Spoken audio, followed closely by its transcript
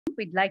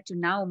We'd like to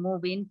now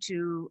move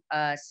into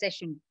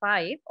session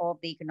 5 of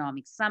the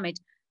Economic Summit.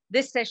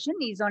 This session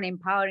is on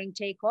empowering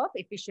takeoff,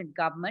 efficient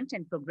government,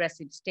 and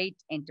progressive state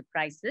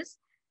enterprises.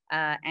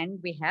 And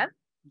we have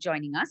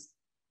joining us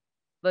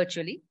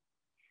virtually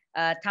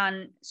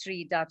Tan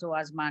Sri Dato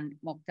Azman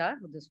Mokhtar,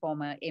 who is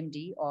former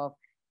MD of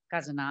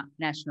Khazanah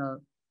National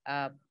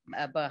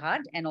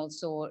Berhad, and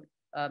also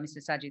Mr.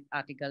 Sajid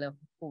Artigala,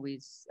 who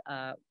is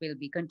will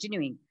be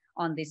continuing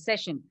on this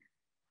session.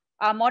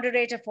 Our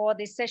moderator for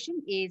this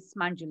session is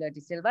Manjula De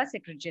Silva,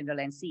 Secretary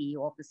General and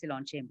CEO of the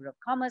Ceylon Chamber of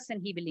Commerce,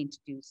 and he will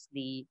introduce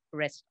the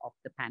rest of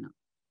the panel.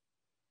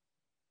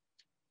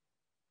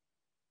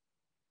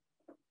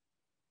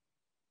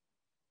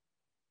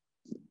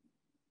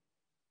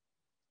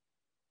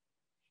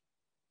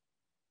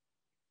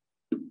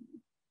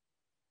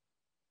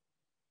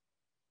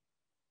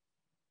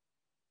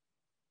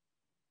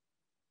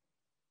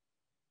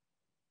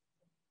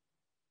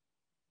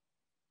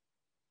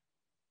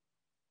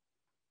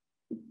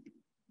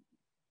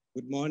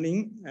 Good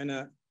morning and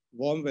a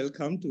warm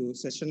welcome to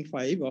session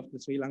 5 of the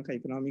Sri Lanka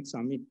Economic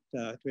Summit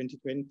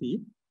 2020.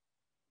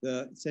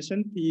 The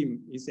session theme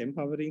is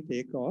empowering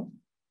takeoff,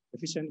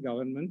 efficient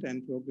government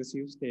and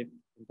progressive state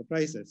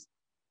enterprises,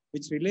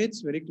 which relates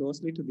very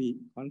closely to the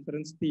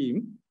conference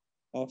theme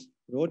of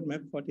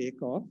roadmap for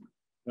takeoff,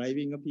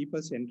 driving a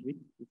people-centric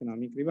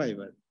economic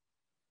revival.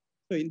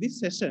 So in this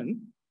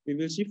session, we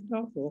will shift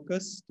our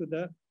focus to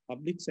the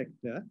public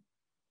sector,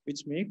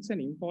 which makes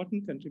an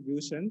important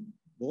contribution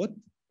both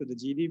to the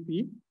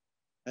GDP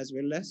as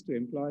well as to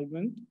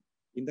employment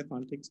in the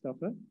context of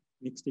a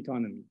mixed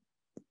economy.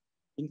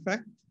 In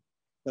fact,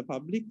 the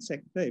public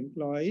sector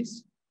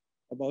employs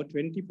about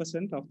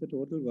 20% of the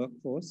total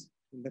workforce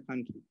in the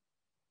country.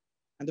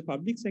 And the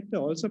public sector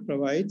also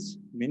provides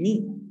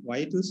many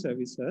vital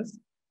services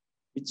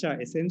which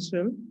are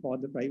essential for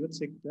the private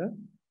sector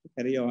to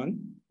carry on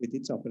with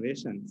its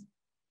operations.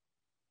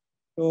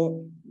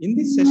 So in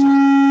this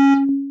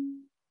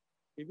session,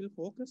 we will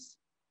focus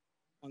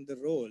on the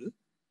role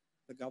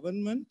the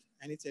government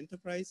and its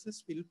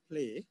enterprises will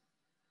play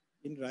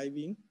in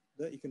driving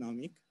the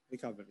economic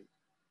recovery.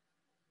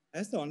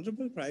 As the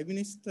Honorable Prime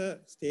Minister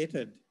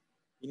stated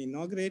in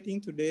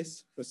inaugurating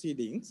today's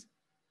proceedings,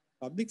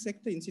 public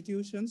sector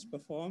institutions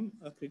perform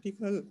a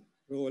critical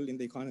role in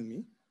the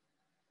economy,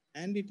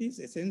 and it is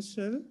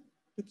essential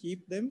to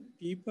keep them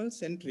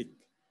people-centric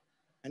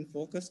and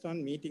focused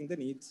on meeting the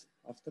needs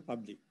of the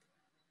public.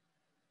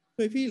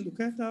 So if we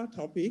look at our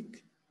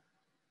topic,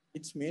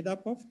 it's made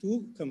up of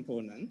two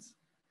components.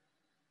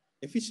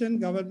 Efficient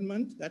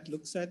government that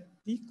looks at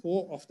the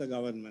core of the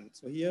government.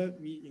 So here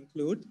we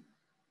include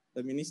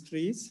the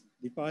ministries,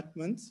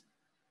 departments,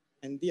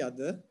 and the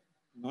other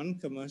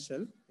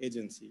non-commercial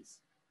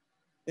agencies.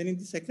 Then in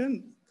the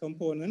second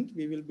component,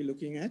 we will be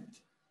looking at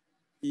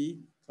the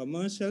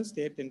commercial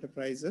state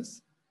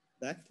enterprises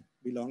that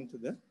belong to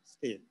the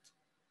state.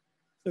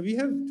 So we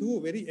have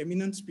two very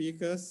eminent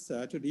speakers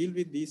to deal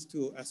with these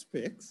two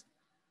aspects,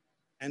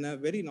 and a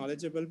very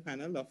knowledgeable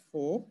panel of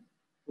 4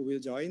 who will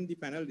join the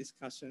panel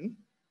discussion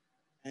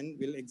and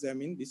will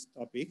examine this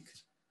topic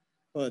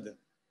further.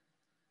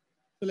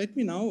 So let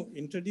me now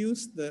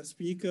introduce the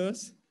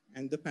speakers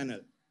and the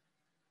panel.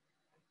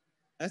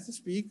 As the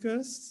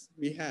speakers,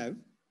 we have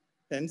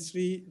Tan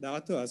Sri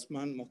Dato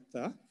Azman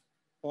Mokhtar,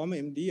 former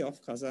MD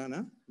of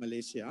Khazanah,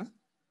 Malaysia,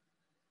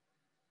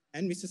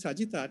 and Mr.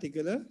 Sajid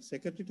Artigala,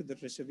 Secretary to the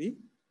Treasury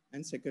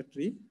and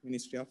Secretary,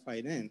 Ministry of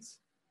Finance.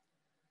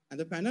 And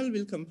the panel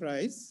will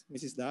comprise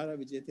Mrs. Dara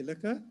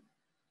Wijayatilaka,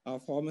 our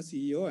former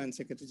CEO and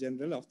Secretary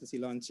General of the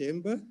Ceylon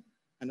Chamber,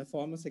 and a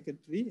former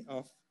Secretary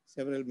of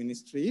several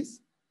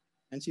ministries.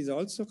 And she's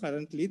also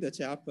currently the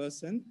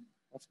chairperson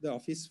of the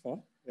Office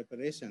for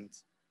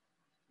Reparations.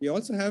 We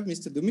also have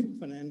Mr. Dumit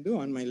Fernando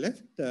on my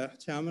left,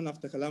 Chairman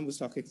of the Colombo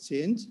Stock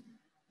Exchange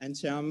and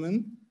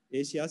Chairman,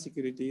 Asia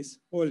Securities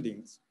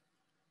Holdings.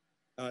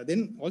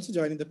 Then also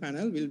joining the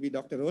panel will be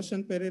Dr.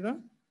 Roshan Pereira,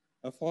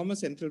 a former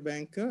central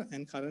banker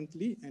and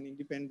currently an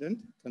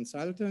independent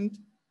consultant,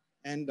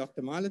 and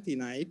Dr. Malati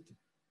Knight,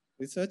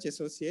 Research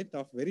Associate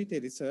of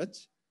Verite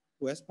Research,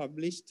 who has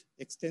published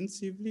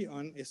extensively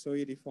on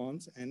SOE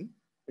reforms and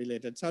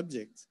related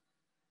subjects.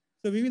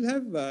 So we will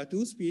have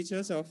 2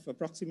 speeches of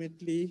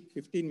approximately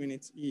 15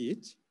 minutes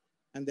each,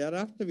 and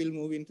thereafter we'll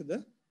move into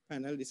the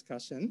panel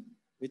discussion,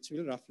 which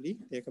will roughly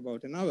take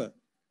about an hour.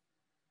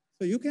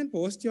 So you can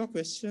post your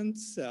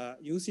questions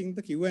using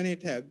the Q&A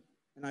tab,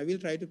 and I will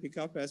try to pick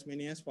up as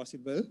many as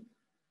possible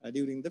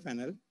during the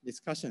panel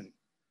discussion.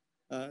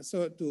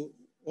 So to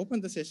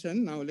open the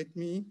session, now let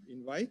me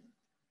invite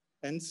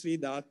Tan Sri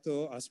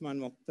Dato Azman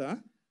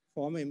Mokhtar,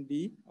 former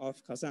MD of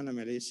Khazanah,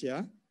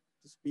 Malaysia,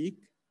 to speak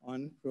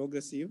on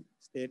progressive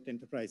state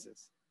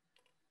enterprises.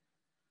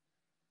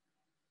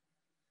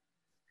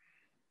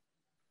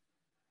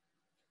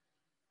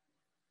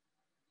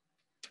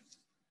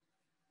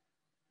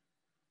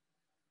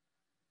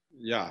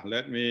 Yeah,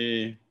 let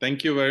me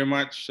thank you very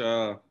much,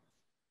 Mr.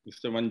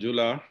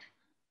 Manjula.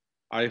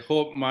 I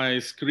hope my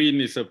screen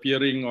is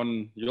appearing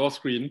on your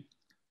screen.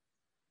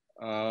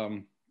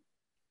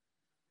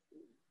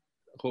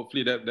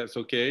 hopefully that's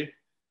okay.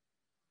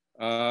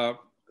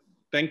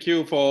 Thank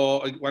you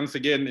for once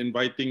again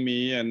inviting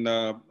me and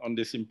on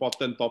this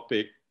important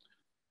topic.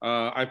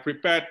 I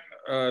prepared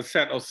a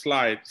set of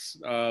slides,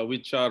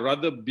 which are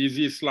rather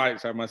busy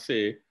slides, I must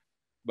say,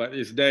 but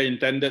it's there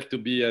intended to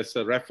be as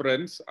a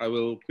reference. I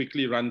will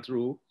quickly run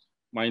through,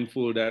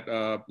 mindful that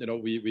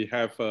we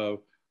have a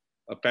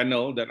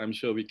panel that I'm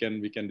sure we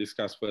can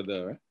discuss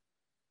further.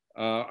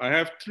 I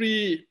have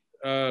three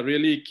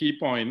really key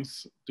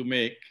points to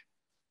make.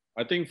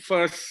 I think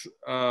first,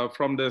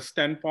 from the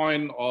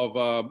standpoint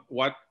of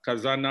what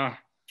Khazanah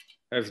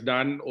has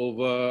done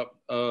over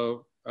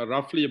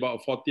roughly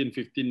about 14,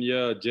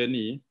 15-year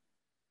journey,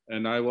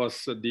 and I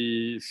was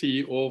the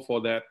CEO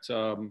for that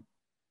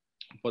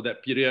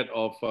period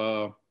of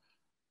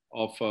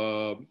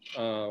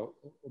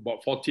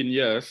about 14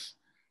 years.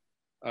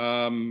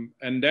 And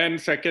then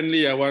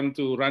secondly, I want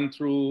to run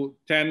through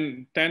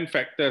 10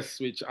 factors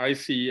which I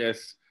see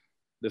as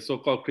the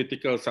so-called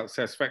critical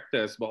success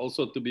factors, but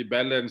also to be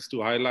balanced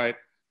to highlight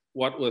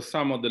what were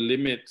some of the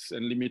limits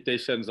and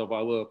limitations of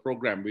our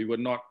program. We were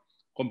not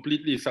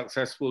completely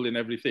successful in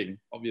everything,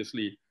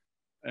 obviously,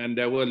 and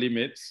there were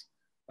limits.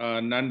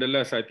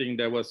 Nonetheless, I think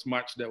there was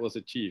much that was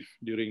achieved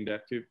during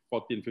that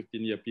 14,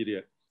 15-year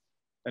period.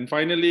 And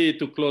finally,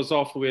 to close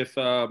off with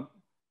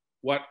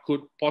what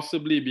could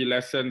possibly be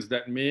lessons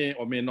that may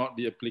or may not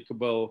be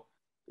applicable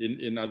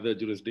in other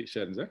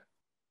jurisdictions,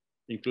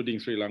 including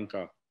Sri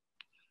Lanka.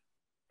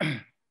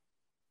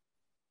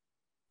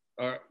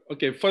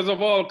 Okay, first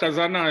of all,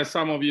 Khazanah, as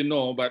some of you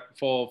know, but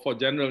for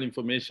general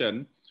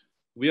information,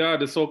 we are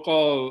the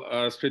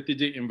so-called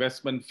Strategic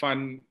Investment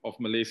Fund of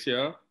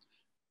Malaysia.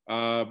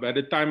 By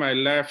the time I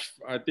left,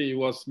 I think it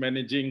was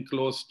managing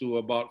close to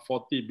about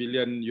 40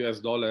 billion US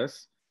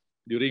dollars.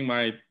 During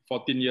my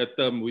 14-year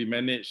term, we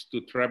managed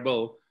to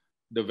treble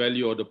the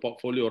value of the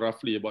portfolio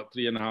roughly about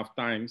 3.5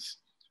 times.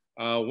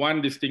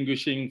 One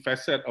distinguishing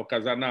facet of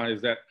Khazanah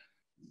is that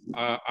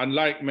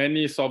unlike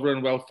many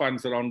sovereign wealth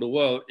funds around the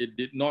world, it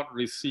did not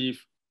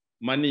receive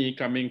money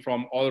coming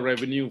from oil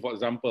revenue, for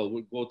example,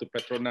 would go to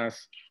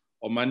Petronas,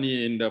 or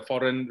money in the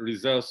foreign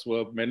reserves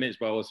were managed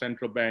by our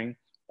central bank,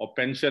 or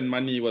pension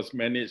money was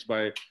managed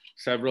by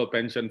several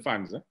pension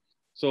funds.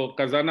 So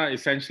Khazanah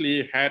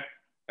essentially had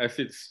as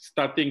its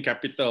starting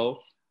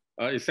capital,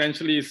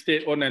 essentially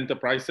state-owned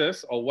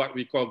enterprises, or what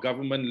we call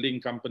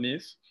government-linked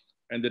companies.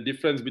 And the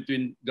difference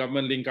between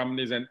government-linked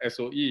companies and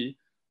SOE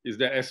is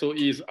that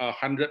SOEs are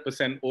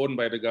 100% owned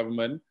by the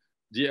government.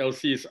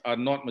 GLCs are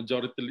not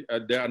majority,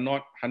 they are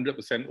not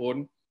 100%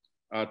 owned.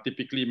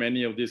 Typically,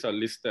 many of these are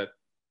listed.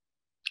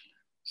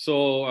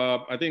 So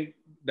I think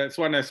that's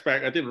one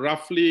aspect. I think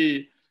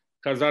roughly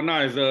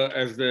Khazanah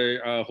as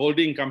the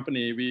holding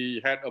company,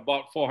 we had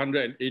about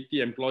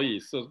 480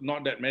 employees, so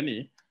not that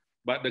many,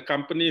 but the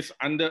companies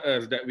under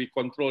us that we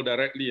control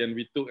directly and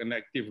we took an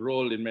active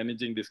role in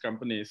managing these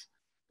companies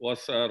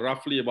was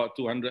roughly about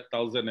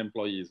 200,000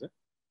 employees.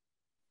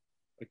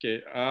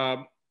 Okay,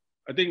 I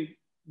think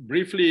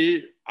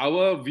briefly,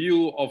 our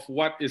view of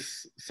what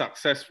is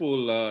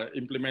successful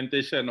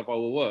implementation of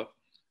our work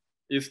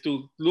is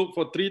to look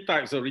for three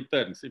types of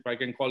returns, if I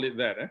can call it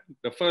that.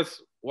 The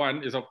first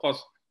one is, of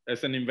course,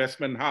 as an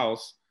investment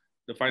house,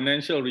 the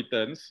financial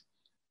returns.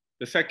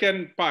 The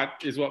second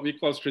part is what we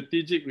call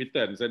strategic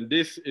returns. And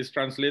this is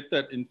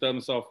translated in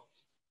terms of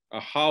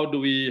how do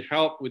we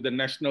help with the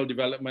national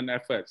development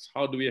efforts?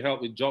 How do we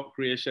help with job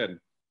creation?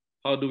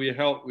 How do we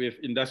help with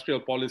industrial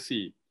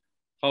policy?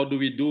 How do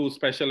we do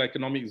special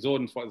economic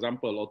zones, for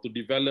example, or to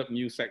develop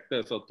new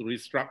sectors or to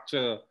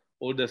restructure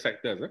older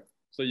sectors?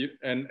 So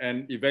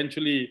and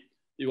eventually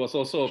it was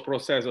also a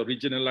process of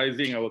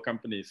regionalizing our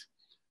companies.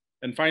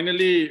 And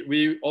finally,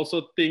 we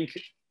also think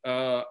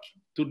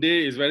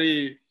today is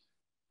very,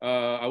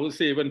 I would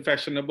say even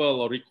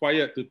fashionable or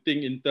required to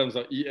think in terms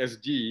of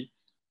ESG.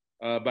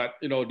 But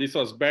this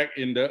was back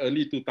in the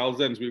early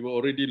 2000s, we were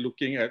already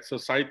looking at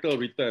societal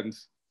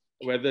returns,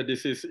 whether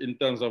this is in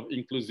terms of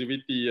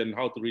inclusivity and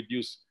how to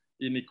reduce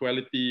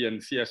inequality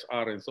and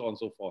CSR and so on and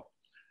so forth.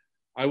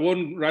 I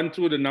won't run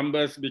through the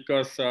numbers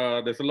because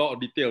there's a lot of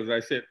details. I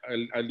said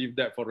I'll leave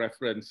that for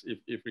reference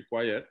if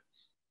required.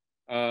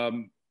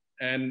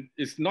 And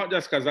it's not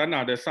just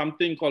Khazanah, there's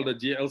something called the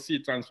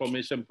GLC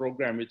transformation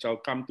program, which I'll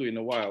come to in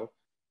a while.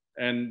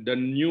 And the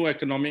new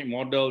economic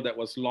model that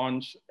was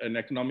launched, an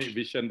economic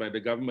vision by the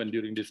government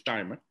during this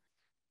time.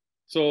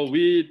 So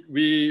we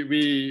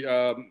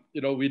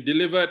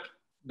delivered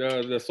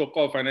the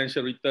so-called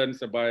financial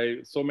returns by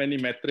so many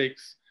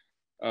metrics,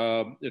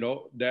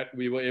 that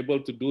we were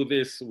able to do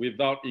this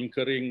without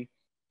incurring,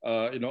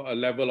 a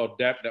level of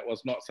debt that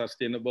was not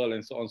sustainable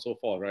and so on and so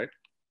forth, right?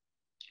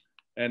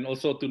 And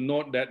also to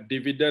note that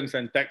dividends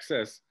and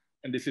taxes,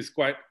 and this is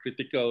quite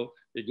critical,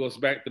 it goes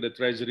back to the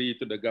treasury,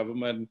 to the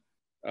government,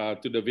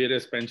 to the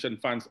various pension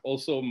funds,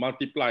 also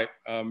multiplied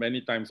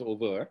many times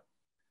over.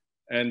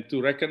 And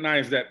to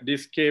recognize that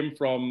this came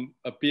from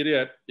a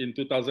period in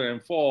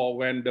 2004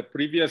 when the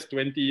previous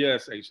 20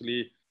 years,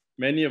 actually,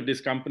 many of these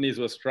companies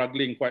were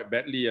struggling quite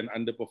badly and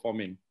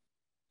underperforming.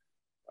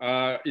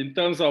 In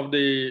terms of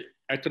the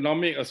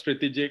economic or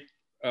strategic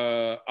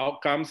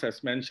outcomes,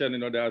 as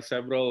mentioned, there are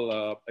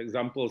several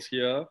examples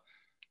here,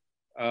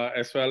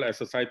 as well as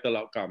societal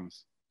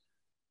outcomes.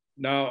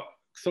 Now,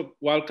 so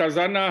while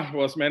Khazanah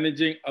was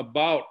managing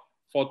about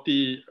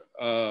 40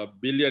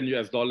 billion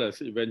US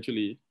dollars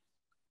eventually,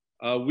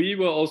 we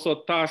were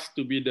also tasked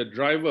to be the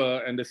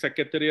driver and the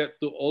secretariat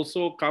to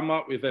also come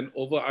up with an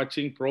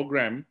overarching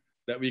program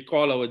that we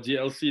call our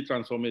GLC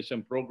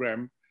transformation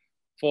program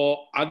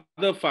for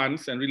other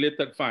funds and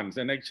related funds.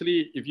 And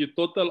actually, if you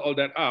total all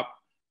that up,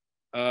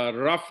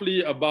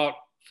 roughly about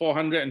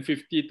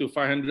 450 to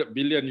 500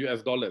 billion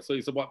US dollars. So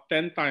it's about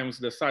 10 times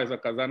the size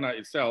of Khazanah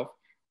itself,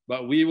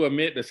 but we were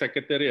made the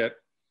secretariat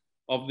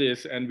of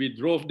this, and we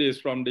drove this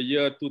from the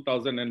year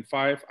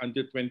 2005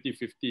 until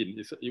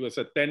 2015. It was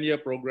a 10-year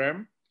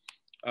program.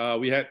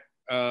 We had,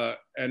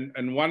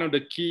 and one of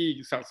the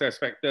key success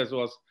factors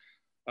was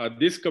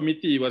this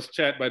committee was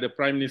chaired by the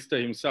Prime Minister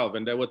himself,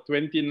 and there were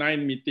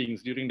 29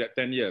 meetings during that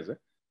 10 years.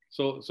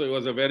 So it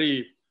was a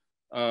very,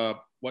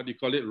 what do you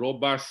call it,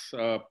 robust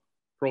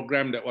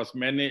program that was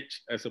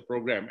managed as a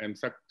program. And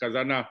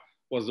Khazanah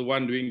was the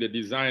one doing the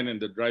design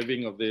and the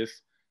driving of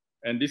this.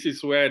 And this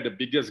is where the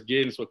biggest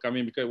gains were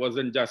coming, because it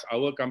wasn't just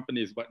our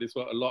companies, but this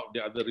were a lot of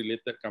the other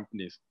related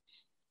companies.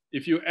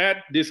 If you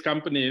add these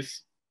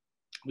companies,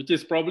 which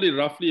is probably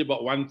roughly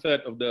about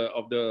 1/3 of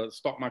the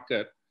stock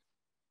market,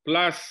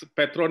 plus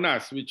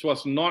Petronas, which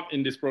was not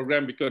in this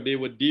program because they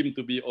were deemed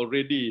to be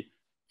already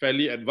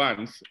fairly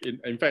advanced.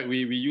 In fact,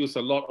 we use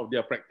a lot of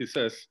their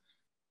practices.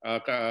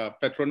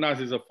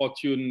 Petronas is a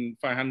Fortune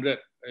 500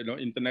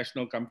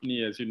 international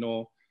company, as you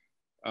know.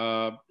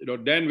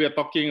 Then we are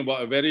talking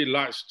about a very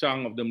large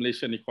chunk of the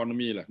Malaysian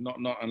economy,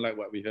 not unlike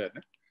what we heard.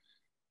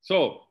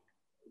 So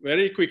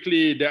very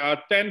quickly, there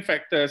are 10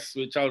 factors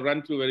which I'll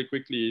run through very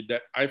quickly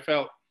that I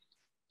felt,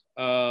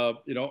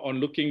 on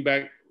looking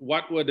back,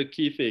 what were the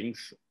key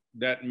things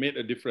that made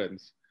a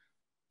difference?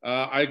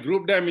 I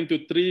grouped them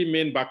into 3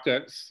 main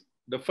buckets.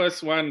 The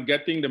first one,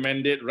 getting the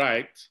mandate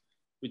right,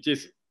 which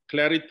is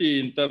clarity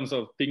in terms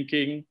of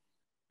thinking,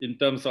 in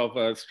terms of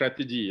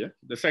strategy.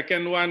 The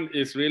second one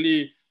is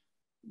really,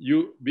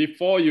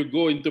 before you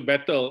go into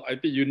battle, I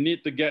think you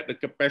need to get the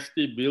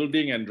capacity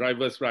building and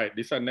drivers right.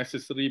 These are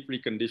necessary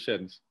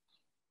preconditions.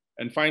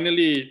 And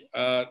finally,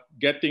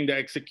 getting the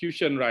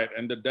execution right,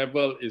 and the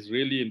devil is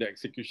really in the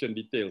execution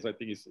details, I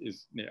think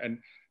and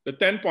the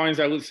 10 points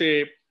I would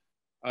say,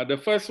 the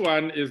first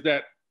one is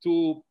that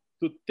to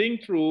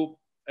think through,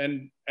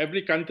 and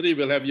every country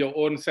will have your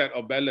own set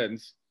of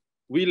balance.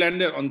 We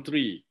landed on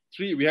 3.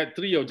 We had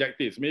 3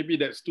 objectives. Maybe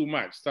that's too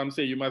much. Some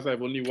say you must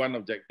have only 1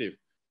 objective.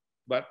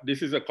 But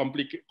this is a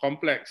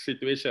complex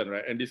situation,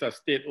 right? And these are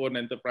state-owned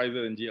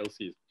enterprises and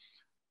GLCs.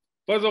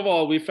 First of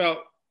all, we felt,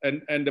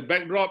 and the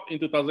backdrop in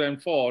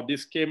 2004,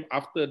 this came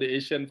after the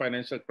Asian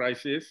financial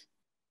crisis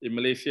in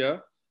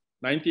Malaysia.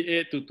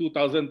 98 to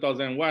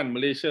 2001,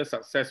 Malaysia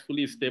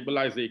successfully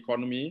stabilized the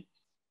economy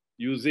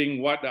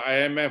using what the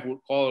IMF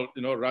would call,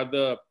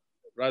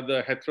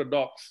 rather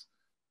heterodox,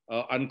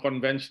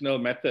 unconventional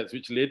methods,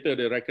 which later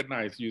they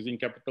recognized using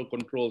capital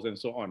controls and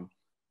so on.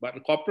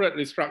 But corporate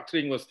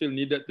restructuring was still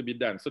needed to be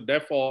done. So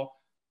therefore,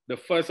 the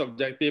first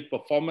objective,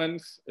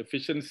 performance,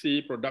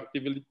 efficiency,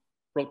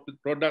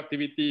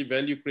 productivity,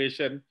 value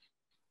creation,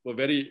 were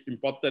very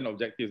important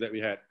objectives that we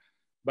had.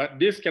 But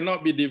this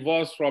cannot be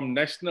divorced from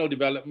national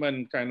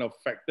development kind of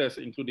factors,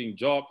 including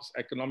jobs,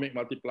 economic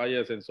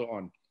multipliers, and so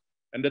on.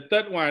 And the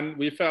third one,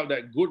 we felt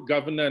that good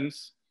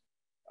governance,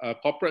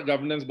 corporate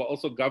governance, but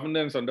also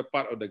governance on the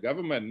part of the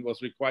government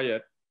was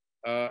required.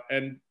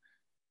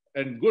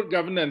 And good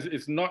governance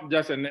is not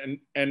just an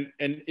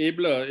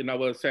enabler in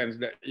our sense,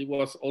 that it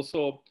was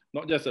also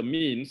not just a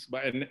means,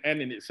 but an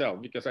end in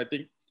itself, because I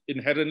think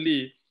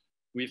inherently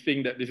we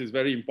think that this is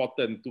very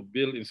important to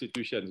build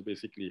institutions,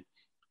 basically.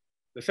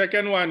 The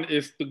second one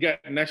is to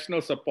get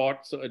national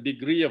support. So a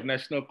degree of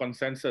national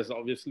consensus,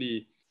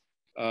 obviously,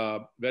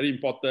 very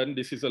important.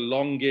 This is a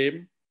long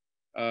game.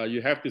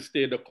 You have to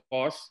stay the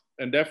course.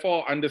 And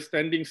therefore,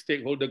 understanding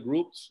stakeholder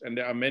groups, and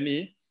there are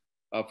many,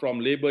 from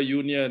labor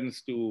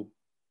unions to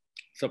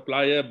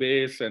supplier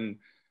base and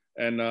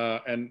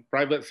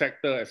private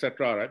sector,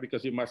 etc., right?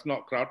 Because you must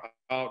not crowd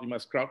out, you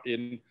must crowd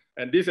in.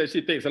 And this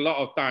actually takes a lot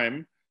of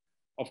time.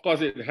 Of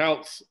course, it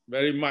helps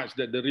very much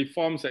that the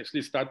reforms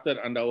actually started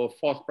under our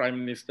 4th Prime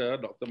Minister,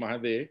 Dr.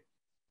 Mahathir.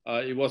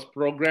 It was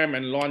programmed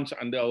and launched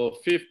under our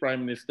 5th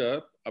Prime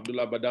Minister,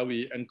 Abdullah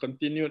Badawi, and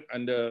continued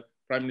under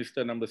Prime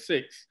Minister number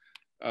 6,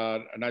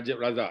 Najib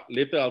Razak.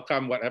 Later, I'll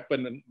come what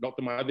happened, and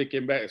Dr. Mahathir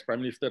came back as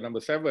Prime Minister number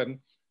 7.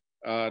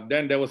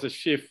 Then there was a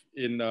shift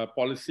in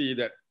policy,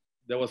 that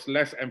there was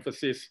less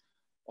emphasis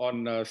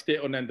on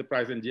state-owned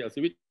enterprise and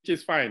GLC, which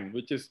is fine,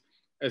 which is,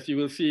 as you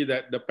will see,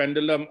 that the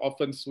pendulum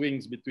often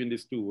swings between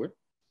these two.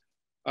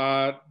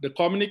 The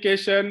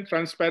communication,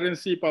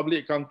 transparency,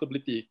 public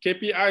accountability.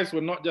 KPIs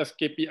were not just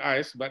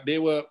KPIs, but they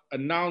were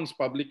announced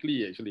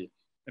publicly, actually,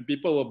 and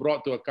people were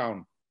brought to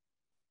account.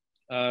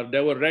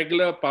 There were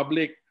regular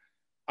public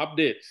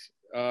updates,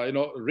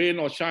 rain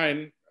or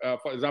shine.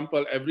 For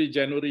example, every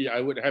January,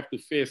 I would have to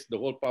face the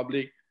whole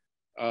public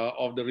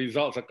of the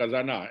results of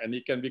Khazanah, and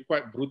it can be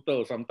quite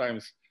brutal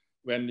sometimes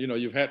when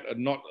you've had a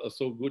not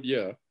so good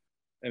year,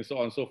 and so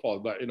on and so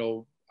forth. But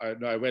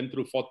I went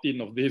through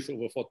 14 of these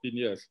over 14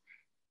 years.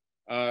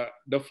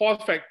 The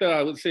fourth factor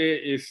I would say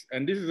is,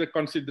 and this is a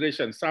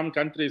consideration, some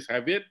countries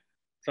have it,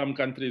 some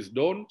countries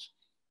don't.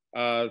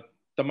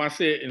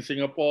 Temasek in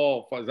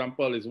Singapore, for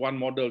example, is one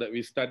model that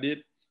we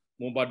studied.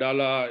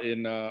 Mubadala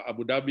in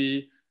Abu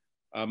Dhabi.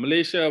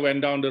 Malaysia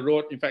went down the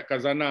road. In fact,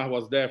 Khazanah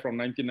was there from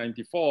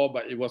 1994,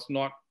 but it was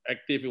not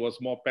active, it was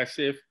more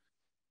passive.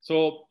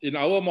 So in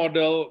our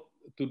model,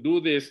 to do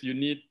this, you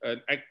need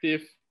an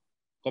active,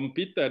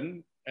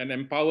 competent, and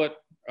empowered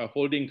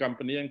holding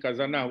company, and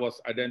Khazanah was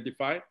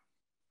identified.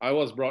 I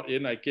was brought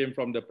in, I came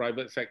from the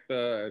private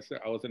sector,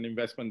 I was an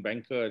investment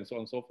banker and so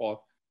on and so forth,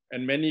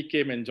 and many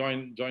came and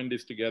joined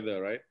this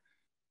together,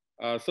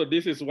 right? So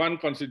this is one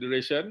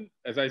consideration.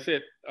 As I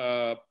said,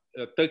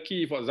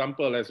 Turkey, for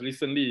example, has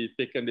recently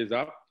taken this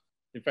up.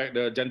 In fact,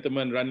 the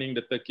gentleman running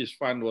the Turkish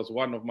fund was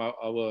one of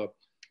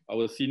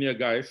our senior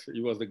guys.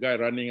 He was the guy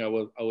running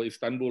our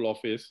Istanbul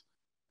office,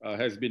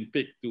 has been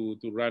picked to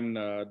run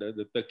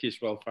the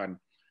Turkish Wealth Fund.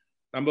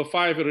 Number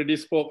 5, already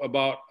spoke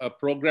about a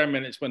program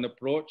management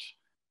approach.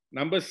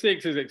 Number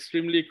 6 is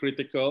extremely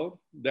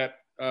critical, that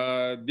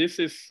this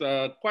is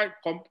quite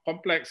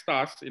complex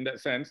task in that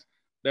sense.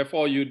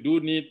 Therefore, you do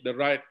need the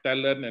right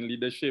talent and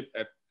leadership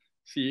at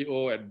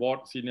CEO, at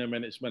board, senior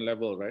management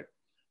level, right?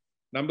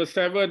 Number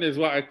 7 is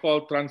what I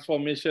call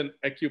transformation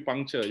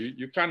acupuncture.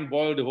 You can't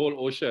boil the whole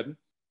ocean.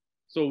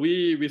 So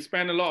we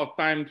spent a lot of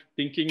time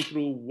thinking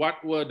through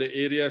what were the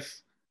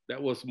areas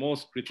that was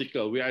most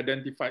critical. We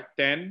identified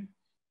 10.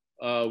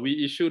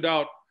 We issued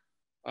out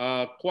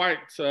quite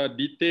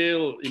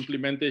detailed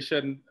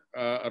implementation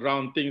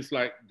around things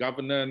like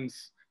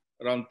governance,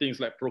 around things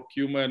like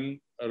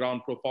procurement,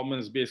 around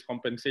performance-based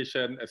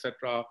compensation,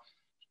 etc.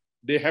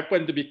 They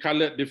happen to be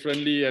colored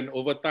differently, and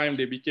over time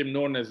they became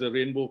known as the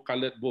rainbow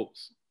colored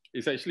books.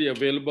 It's actually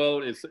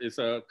available. It's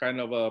a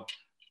kind of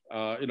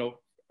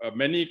a,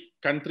 many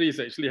countries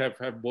actually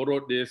have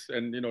borrowed this,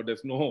 and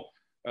there's no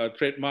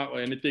trademark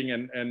or anything,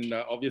 and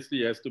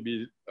obviously it has to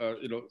be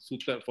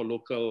suited for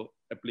local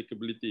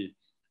applicability.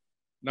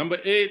 Number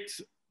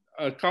 8,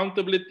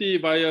 accountability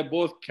via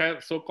both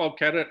so-called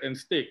carrot and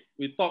stick.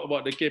 We talk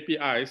about the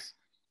KPIs.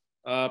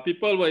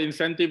 People were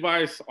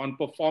incentivized on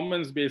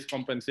performance-based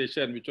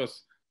compensation, which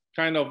was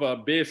kind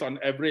of based on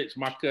average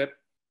market,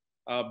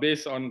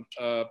 based on,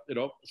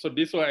 so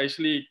these were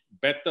actually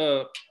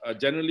better,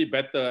 generally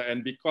better.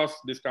 And because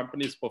these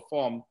companies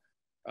performed,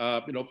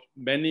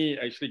 many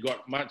actually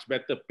got much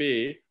better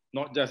pay,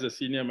 not just the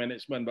senior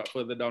management, but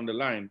further down the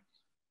line.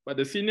 But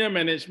the senior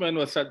management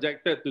was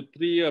subjected to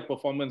 3-year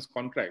performance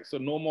contracts. So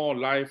no more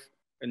life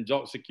and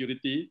job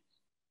security.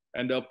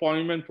 And the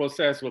appointment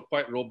process were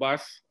quite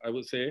robust, I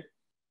would say.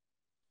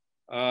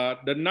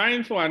 The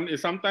 9th one is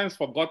sometimes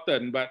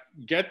forgotten, but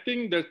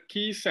getting the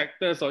key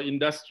sectors or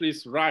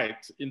industries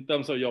right in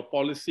terms of your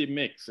policy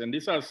mix. And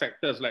these are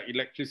sectors like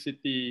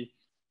electricity,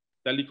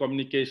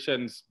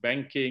 telecommunications,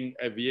 banking,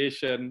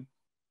 aviation,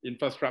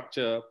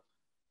 infrastructure.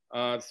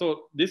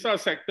 So these are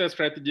sector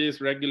strategies,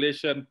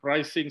 regulation,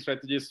 pricing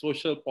strategies,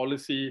 social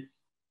policy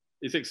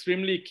is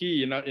extremely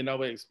key in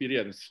our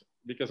experience,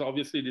 because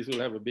obviously this will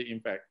have a big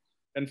impact.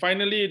 And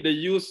finally, the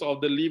use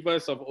of the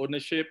levers of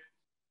ownership,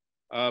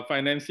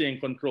 financing and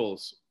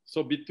controls.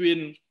 So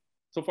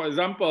for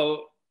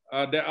example,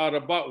 there are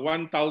about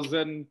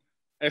 1,000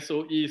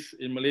 SOEs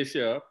in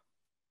Malaysia.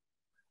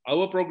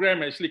 Our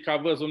program actually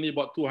covers only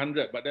about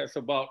 200, but that's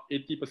about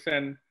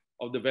 80%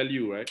 of the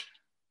value, right?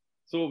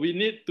 So we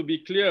need to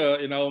be clear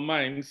in our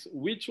minds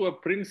which were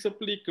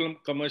principally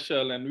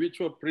commercial and which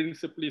were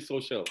principally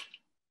social.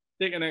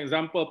 Take an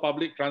example,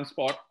 public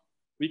transport.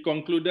 We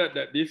concluded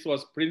that this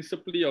was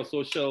principally a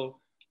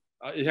social,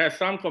 it has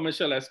some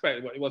commercial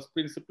aspect, but it was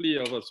principally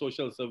of a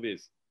social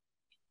service.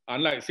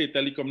 Unlike, say,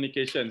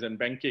 telecommunications and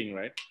banking,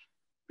 right?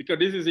 Because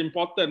this is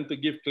important to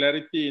give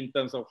clarity in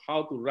terms of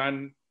how to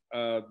run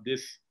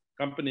these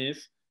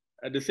companies.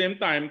 At the same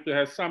time, to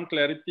have some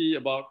clarity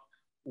about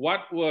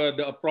what were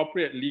the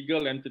appropriate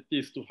legal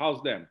entities to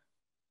house them.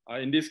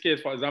 In this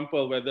case, for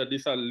example, whether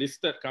these are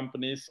listed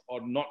companies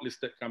or not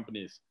listed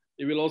companies.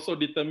 It will also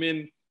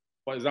determine,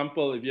 for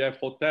example, if you have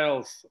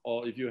hotels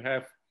or if you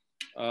have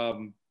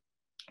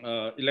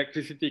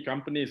electricity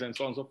companies and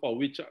so on and so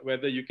forth,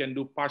 whether you can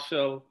do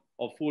partial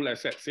or full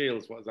asset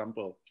sales, for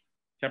example.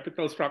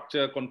 Capital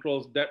structure,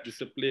 controls, debt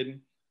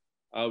discipline.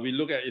 We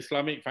look at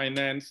Islamic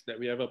finance that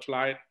we have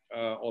applied,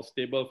 or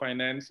stable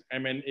finance,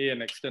 M&A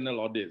and external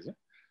audits.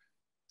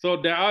 So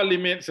there are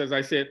limits, as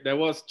I said. There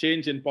was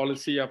change in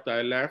policy after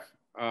I left.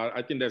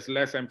 I think there's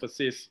less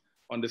emphasis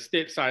on the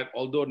state side,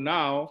 although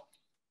now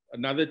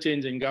another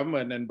change in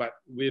government, but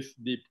with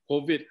the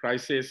COVID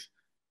crisis,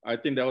 I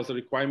think there was a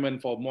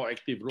requirement for more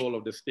active role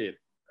of the state,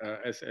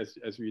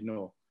 as we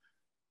know.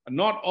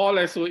 Not all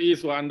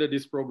SOEs were under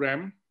this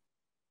program.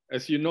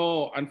 As you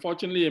know,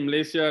 unfortunately in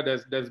Malaysia,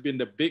 there's been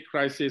the big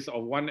crisis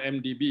of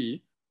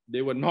 1MDB.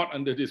 They were not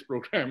under this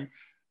program.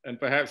 And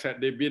perhaps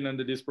had they been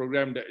under this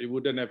program, that it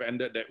wouldn't have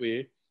ended that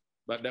way,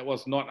 but that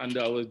was not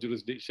under our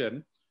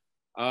jurisdiction.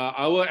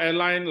 Our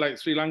airline, like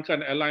Sri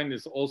Lankan Airline,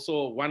 is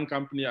also one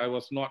company I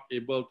was not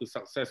able to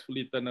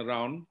successfully turn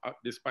around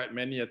despite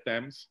many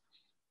attempts.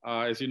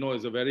 As you know,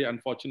 it's a very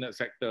unfortunate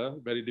sector,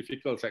 very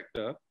difficult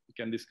sector. We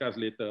can discuss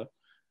later.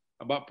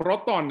 About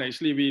Proton,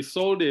 actually, we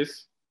sold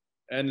this,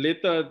 and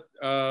later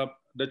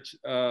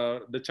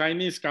the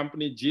Chinese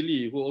company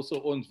Geely, who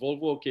also owns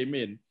Volvo, came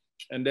in,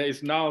 and there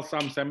is now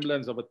some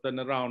semblance of a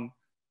turnaround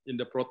in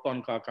the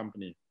Proton car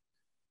company.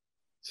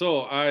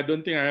 So I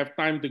don't think I have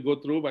time to go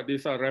through, but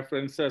these are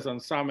references on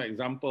some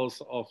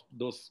examples of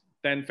those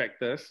 10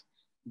 factors,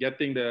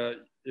 getting the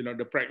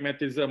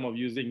pragmatism of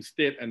using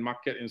state and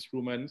market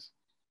instruments,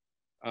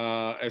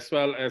 as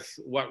well as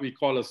what we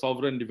call a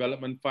sovereign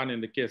development fund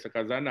in the case of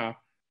Khazanah.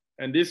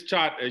 And this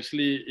chart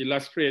actually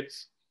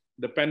illustrates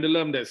the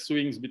pendulum that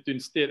swings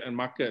between state and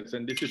markets.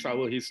 And this is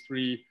our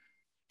history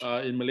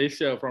in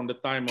Malaysia from the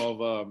time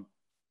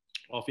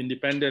of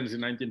independence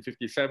in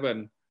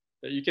 1957.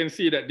 You can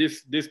see that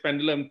this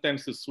pendulum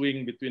tends to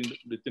swing between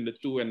the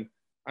two, and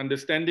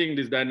understanding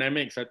these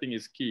dynamics, I think,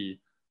 is key.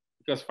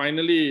 Because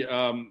finally,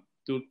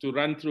 to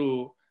run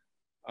through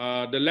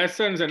the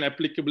lessons and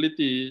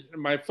applicability,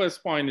 my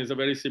first point is a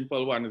very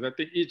simple one, is I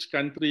think each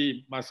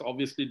country must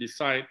obviously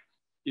decide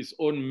its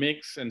own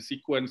mix and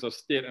sequence of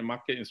state and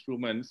market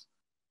instruments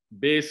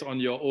based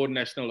on your own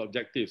national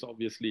objectives,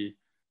 obviously.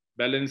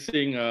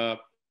 Balancing,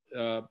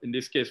 in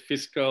this case,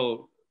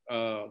 fiscal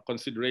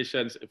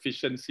considerations,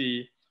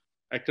 efficiency,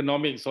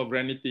 economic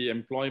sovereignty,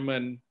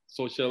 employment,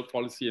 social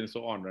policy, and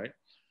so on, right?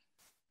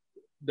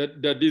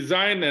 The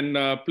design and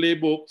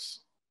playbooks,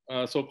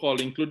 so-called,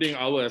 including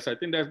ours, I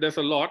think there's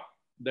a lot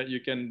that you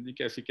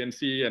can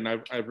see, and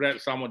I've read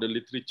some of the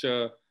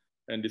literature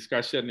and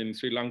discussion in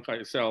Sri Lanka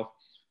itself.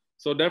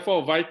 So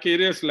therefore,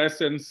 vicarious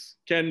lessons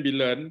can be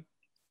learned,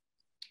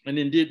 and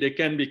indeed they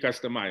can be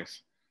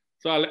customized.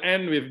 So I'll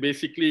end with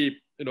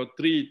basically,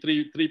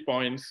 three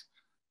points.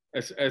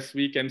 As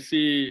we can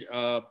see,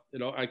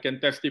 I can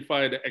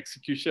testify that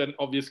execution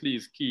obviously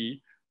is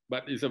key,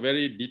 but it's a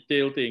very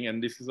detailed thing,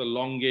 and this is a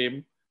long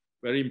game.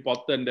 Very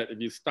important that if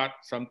you start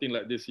something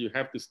like this, you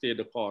have to stay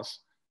the course.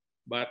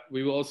 But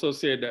we will also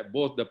say that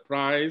both the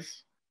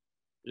price,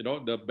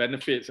 the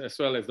benefits, as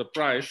well as the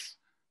price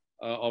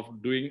of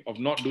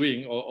not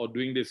doing or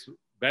doing this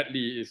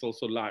badly is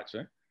also large.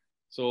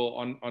 So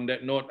on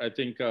that note, I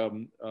think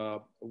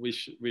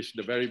wish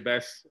the very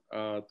best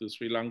to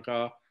Sri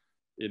Lanka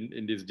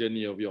in this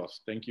journey of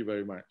yours. Thank you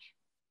very much.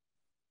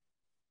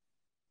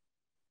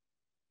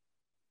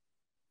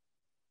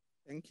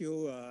 Thank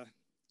you,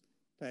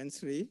 Tan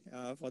Sri,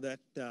 for that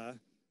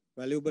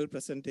valuable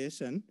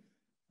presentation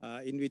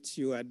in which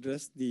you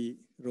addressed the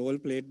role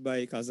played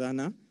by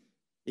Khazanah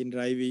in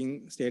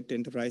driving state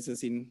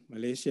enterprises in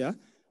Malaysia.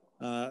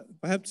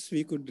 Perhaps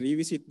we could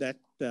revisit that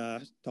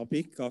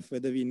topic of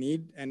whether we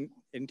need an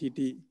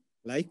entity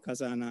like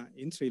Khazanah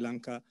in Sri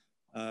Lanka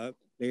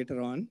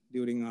later on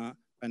during our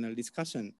panel discussion.